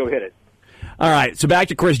line, I'm going to go hit it. All right, so back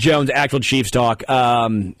to Chris Jones, actual Chiefs talk.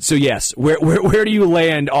 So yes, where do you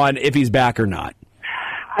land on if he's back or not?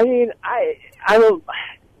 I'm going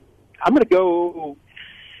to go.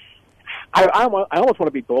 I almost want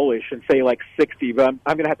to be bullish and say like 60, but I'm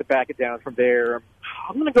going to have to back it down from there.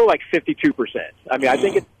 I'm going to go like 52%. I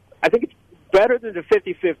think it's better than the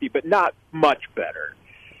 50-50, but not much better.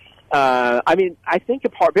 I think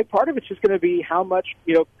a big part of it's just going to be how much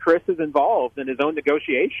Chris is involved in his own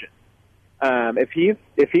negotiation.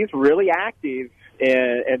 If he's really active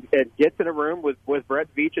and gets in a room with Brett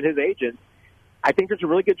Veach and his agents, I think there's a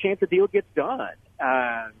really good chance the deal gets done.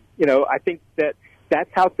 I think that's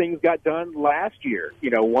how things got done last year.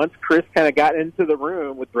 Once Chris kind of got into the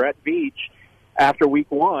room with Brett Veach after week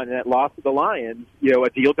 1 and that loss to the Lions, a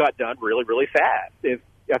deal got done really, really fast.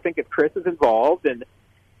 I think if Chris is involved and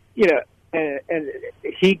he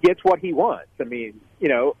gets what he wants,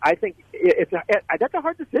 I think that's a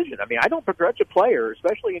hard decision. I don't begrudge a player,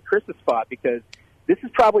 especially in Chris's spot, because this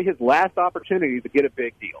is probably his last opportunity to get a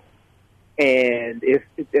big deal. And if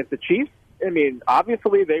the Chiefs,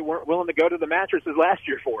 obviously they weren't willing to go to the mattresses last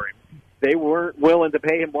year for him. They weren't willing to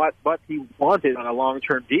pay him what he wanted on a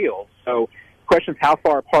long-term deal. So the question is, how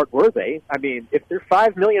far apart were they? If they're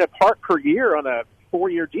 $5 million apart per year on a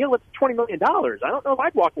 4-year deal, it's $20 million. I don't know if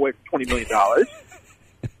I'd walk away from $20 million.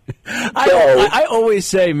 I always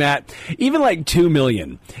say, Matt, even like $2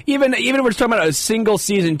 million, even if we're talking about a single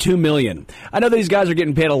season, $2 million. I know these guys are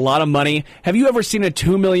getting paid a lot of money. Have you ever seen a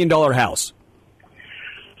 $2 million house?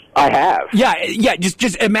 I have. Yeah.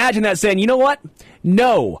 Just imagine that, saying, you know what?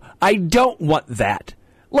 No, I don't want that.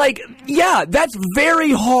 That's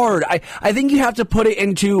very hard. I think you have to put it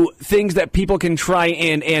into things that people can try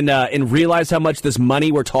and realize how much this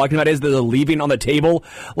money we're talking about is that they're leaving on the table.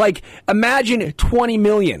 Imagine $20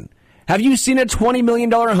 million. Have you seen a $20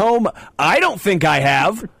 million home? I don't think I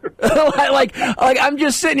have. I'm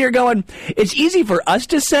just sitting here going, it's easy for us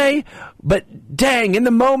to say, but dang, in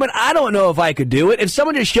the moment, I don't know if I could do it. If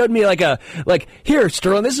someone just showed me here,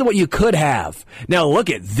 Sterling, this is what you could have. Now look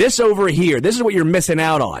at this over here. This is what you're missing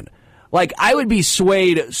out on. I would be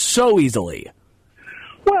swayed so easily.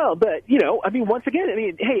 Well, but, once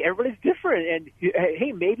again, hey, everybody's different. And,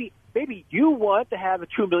 hey, maybe you want to have a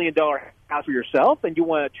 $2 million house for yourself, and you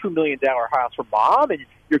want a $2 million house for mom, and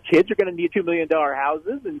your kids are going to need $2 million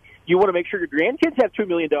houses, and you want to make sure your grandkids have $2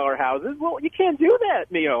 million houses. Well, you can't do that,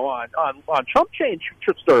 on Trump change,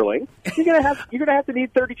 Sterling. You're going to have to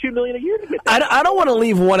need $32 million a year to get that. I don't want to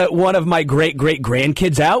leave one of my great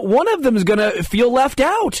grandkids out. One of them is going to feel left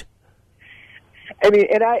out.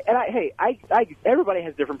 Everybody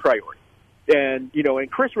has different priorities. And,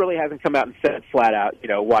 and Chris really hasn't come out and said flat out,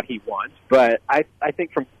 what he wants. But I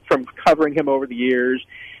think from covering him over the years,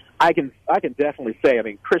 I can definitely say,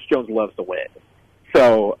 Chris Jones loves to win.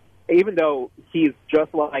 So even though he's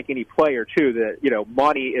just like any player, too, that,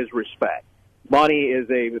 money is respect. Money is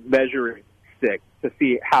a measuring stick to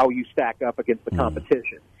see how you stack up against the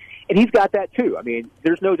competition. And he's got that, too.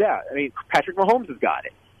 There's no doubt. Patrick Mahomes has got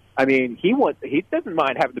it. He doesn't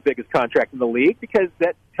mind having the biggest contract in the league because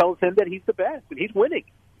that tells him that he's the best and he's winning.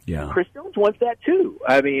 Yeah. Chris Jones wants that too.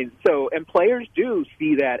 And players do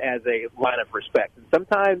see that as a line of respect. And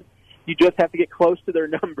sometimes you just have to get close to their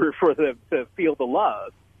number for them to feel the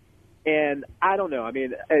love. And I don't know.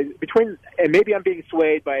 And maybe I'm being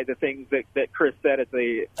swayed by the things that Chris said at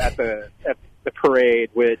the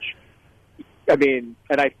parade, which, and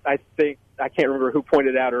I think, I can't remember who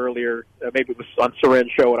pointed out earlier. Maybe it was on Soren's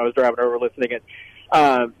show when I was driving over listening.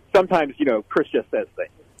 And sometimes, Chris just says things.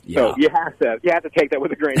 Yeah. So you have to take that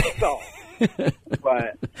with a grain of salt.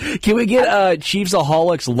 But can we get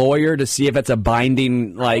Chiefsaholics lawyer to see if it's a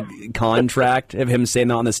binding contract of him saying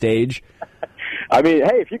that on the stage? Hey,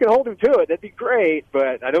 if you can hold him to it, that'd be great.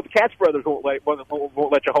 But I know the Katz brothers won't let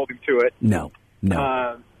you hold him to it. No.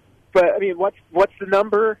 But what's the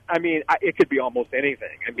number? It could be almost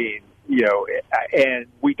anything. And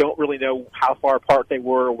we don't really know how far apart they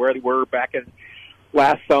were or where they were back in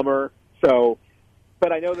last summer. So,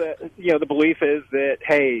 but I know that the belief is that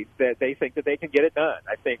that they think that they can get it done.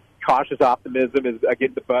 I think cautious optimism is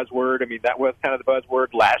again the buzzword. That was kind of the buzzword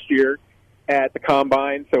last year at the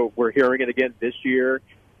Combine. So we're hearing it again this year.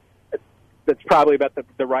 That's probably about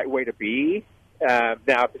the right way to be. Now,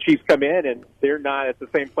 if the Chiefs come in and they're not at the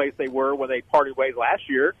same place they were when they parted ways last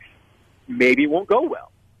year, maybe it won't go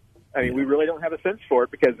well. We really don't have a sense for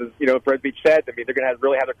it because, as Brett Veach said, they're going to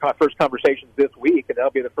really have their first conversations this week, and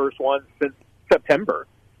that'll be the first one since September.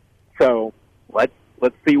 So let's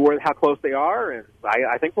see how close they are, and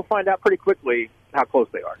I think we'll find out pretty quickly how close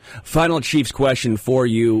they are. Final Chiefs question for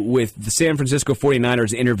you. With the San Francisco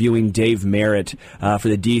 49ers interviewing Dave Merritt for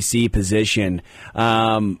the D.C. position,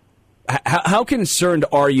 how concerned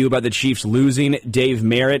are you about the Chiefs losing Dave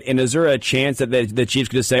Merritt? And is there a chance that the Chiefs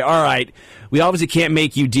could just say, all right, we obviously can't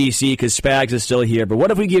make you DC because Spags is still here, but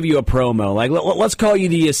what if we give you a promo? Let's call you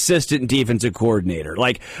the assistant defensive coordinator,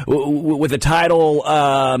 with a title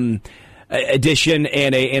addition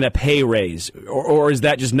and a pay raise? Or is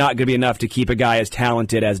that just not going to be enough to keep a guy as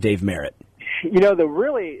talented as Dave Merritt? You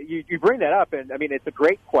bring that up, and it's a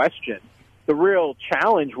great question. the real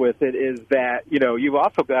challenge with it is that, you've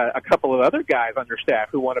also got a couple of other guys on your staff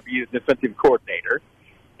who want to be the defensive coordinator,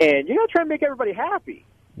 and you got to try and make everybody happy.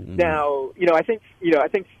 Mm-hmm. Now, I think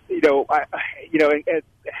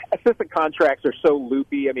assistant contracts are so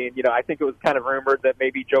loopy. I mean, I think it was kind of rumored that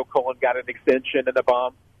maybe Joe Cullen got an extension and a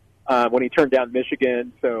bump when he turned down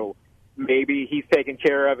Michigan, so maybe he's taken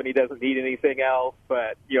care of and he doesn't need anything else.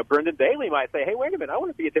 But, Brendan Daly might say, hey, wait a minute, I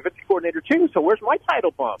want to be a defensive coordinator too, so where's my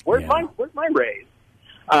title bump? Where's my raise?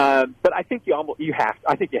 But I think you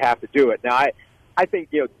have to do it. Now, I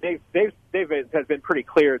think, Dave has been pretty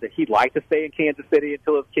clear that he'd like to stay in Kansas City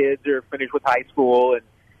until his kids are finished with high school. And,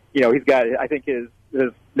 he's got, I think his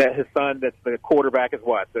son that's the quarterback is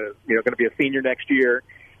going to be a senior next year.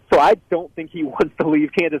 So I don't think he wants to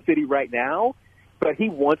leave Kansas City right now, but he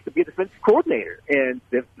wants to be a defensive coordinator. And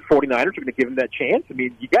if the 49ers are going to give him that chance, I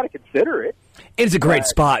mean, you got to consider it. It's a great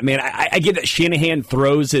spot, man. I get that Shanahan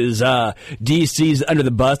throws his DCs under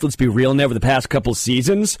the bus, let's be real, now over the past couple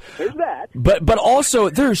seasons. There's that. But also,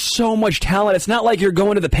 there's so much talent. It's not like you're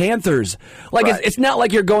going to the Panthers. It's not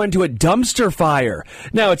like you're going to a dumpster fire.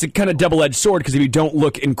 Now, it's a kind of double-edged sword, because if you don't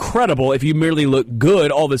look incredible, if you merely look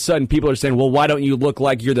good, all of a sudden people are saying, well, why don't you look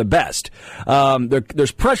like you're the best?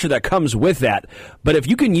 There's pressure that comes with that. But if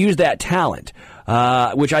you can use that talent,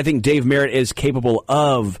 which I think Dave Merritt is capable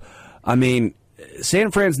of, I mean, San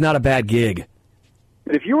Fran's not a bad gig.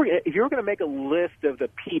 But if you were going to make a list of the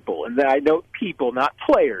people, and I know people, not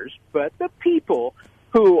players, but the people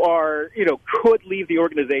who are, could leave the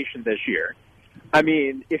organization this year. I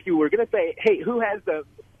mean, if you were going to say, hey, who has the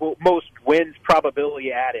most wins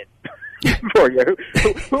probability added for you?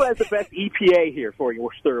 Who has the best EPA here for you,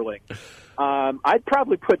 Sterling? I'd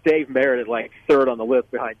probably put Dave Merritt at third on the list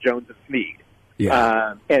behind Jones and Snead.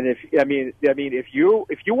 Yeah. And if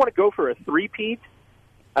you want to go for a three-peat,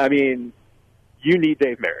 I mean, you need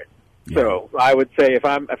Dave Merritt. Yeah. So I would say if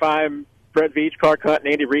I'm Brett Veach, Clark Hunt,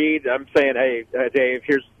 and Andy Reid, I'm saying, hey, Dave,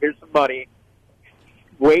 here's some money.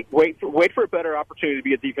 Wait for a better opportunity to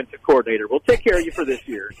be a defensive coordinator. We'll take care of you for this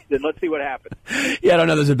year. Then let's see what happens. Yeah, I don't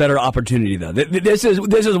know. There's a better opportunity though. This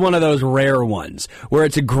is one of those rare ones where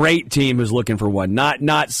it's a great team who's looking for one,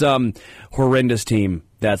 not some horrendous team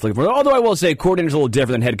that's looking for. Although I will say, coordinator's a little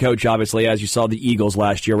different than head coach. Obviously, as you saw the Eagles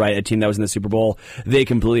last year, right? A team that was in the Super Bowl, they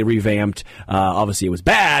completely revamped. Obviously, it was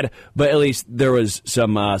bad, but at least there was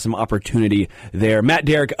some opportunity there. Matt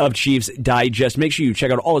Derrick of Chiefs Digest. Make sure you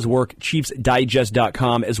check out all his work,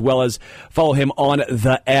 ChiefsDigest.com, as well as follow him on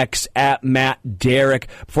the X at Matt Derrick.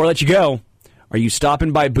 Before I let you go, are you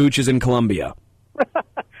stopping by Booch's in Columbia?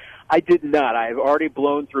 I did not. I have already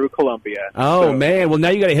blown through Columbia. Oh, man. Well, now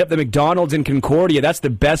you got to hit the McDonald's in Concordia. That's the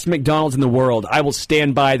best McDonald's in the world. I will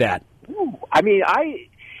stand by that. Ooh, I mean,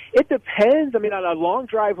 it depends. I mean, on a long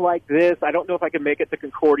drive like this, I don't know if I can make it to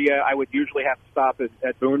Concordia. I would usually have to stop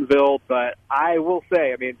at Boonville, but I will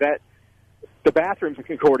say, I mean, that the bathrooms in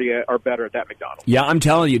Concordia are better at that McDonald's. Yeah, I'm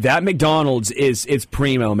telling you, that McDonald's is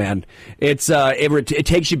primo, man. It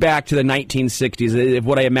takes you back to the 1960s, of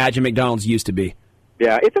what I imagine McDonald's used to be.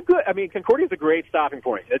 Yeah, Concordia's a great stopping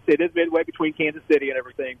point. It is midway between Kansas City and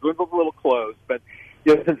everything. Boonville's a little close, but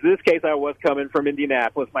since this case I was coming from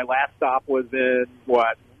Indianapolis, my last stop was in,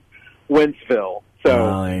 Wentzville.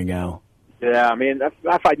 So, there you go. Yeah, I mean,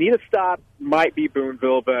 if I need a stop, might be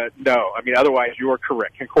Boonville, but no. I mean, otherwise, you are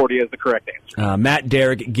correct. Concordia is the correct answer. Matt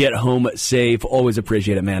Derrick, get home safe. Always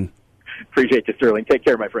appreciate it, man. Appreciate you, Sterling. Take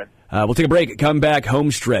care, my friend. We'll take a break. Come back.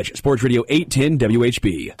 Homestretch. Sports Radio 810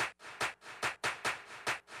 WHB.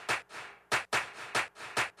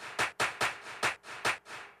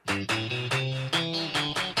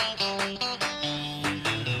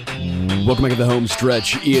 Welcome back to the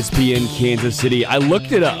Homestretch, ESPN Kansas City. I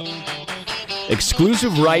looked it up.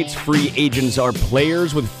 Exclusive rights free agents are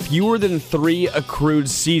players with fewer than 3 accrued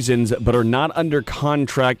seasons but are not under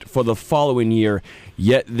contract for the following year,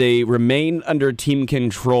 yet they remain under team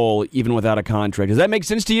control even without a contract. Does that make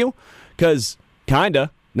sense to you? Because,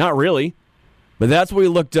 kinda, not really. But that's what we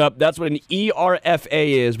looked up. That's what an ERFA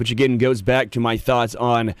is, which again goes back to my thoughts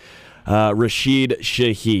on Rashid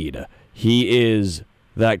Shaheed. He is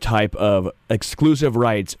that type of exclusive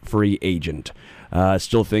rights free agent.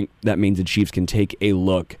 Still think that means the Chiefs can take a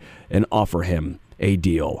look and offer him a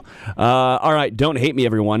deal. All right, don't hate me,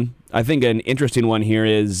 everyone. I think an interesting one here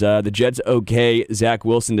is the Jets okay Zach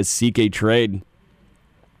Wilson to seek a trade.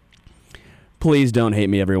 Please don't hate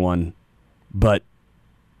me, everyone. But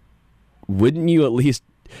wouldn't you at least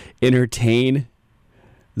entertain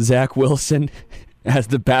Zach Wilson as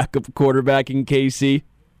the backup quarterback in KC?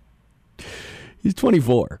 He's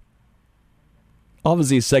 24.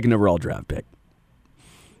 Obviously a second overall draft pick.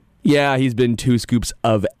 Yeah, he's been 2 scoops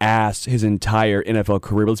of ass his entire NFL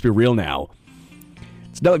career, but let's be real now.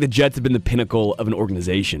 It's not like the Jets have been the pinnacle of an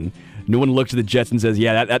organization. No one looks at the Jets and says,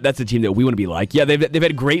 yeah, that's a team that we want to be like. Yeah, they've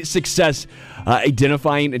had great success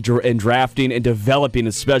identifying and drafting and developing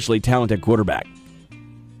especially talented quarterback.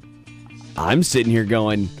 I'm sitting here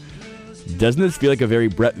going, doesn't this feel like a very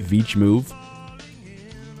Brett Veach move?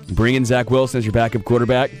 Bring in Zach Wilson as your backup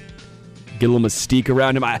quarterback. Get a little mystique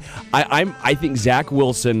around him. I think Zach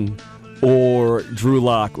Wilson or Drew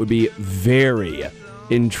Lock would be very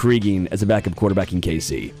intriguing as a backup quarterback in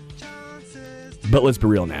KC. But let's be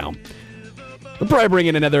real now. We'll probably bring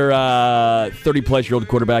in another 30-plus-year-old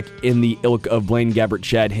quarterback in the ilk of Blaine Gabbert,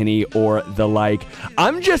 Chad Henne, or the like.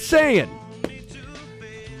 I'm just saying.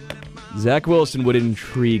 Zach Wilson would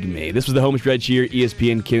intrigue me. This was the Homestretch here,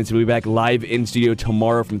 ESPN Kansas. We'll be back live in studio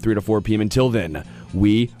tomorrow from 3 to 4 p.m. Until then,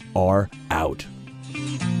 we are out.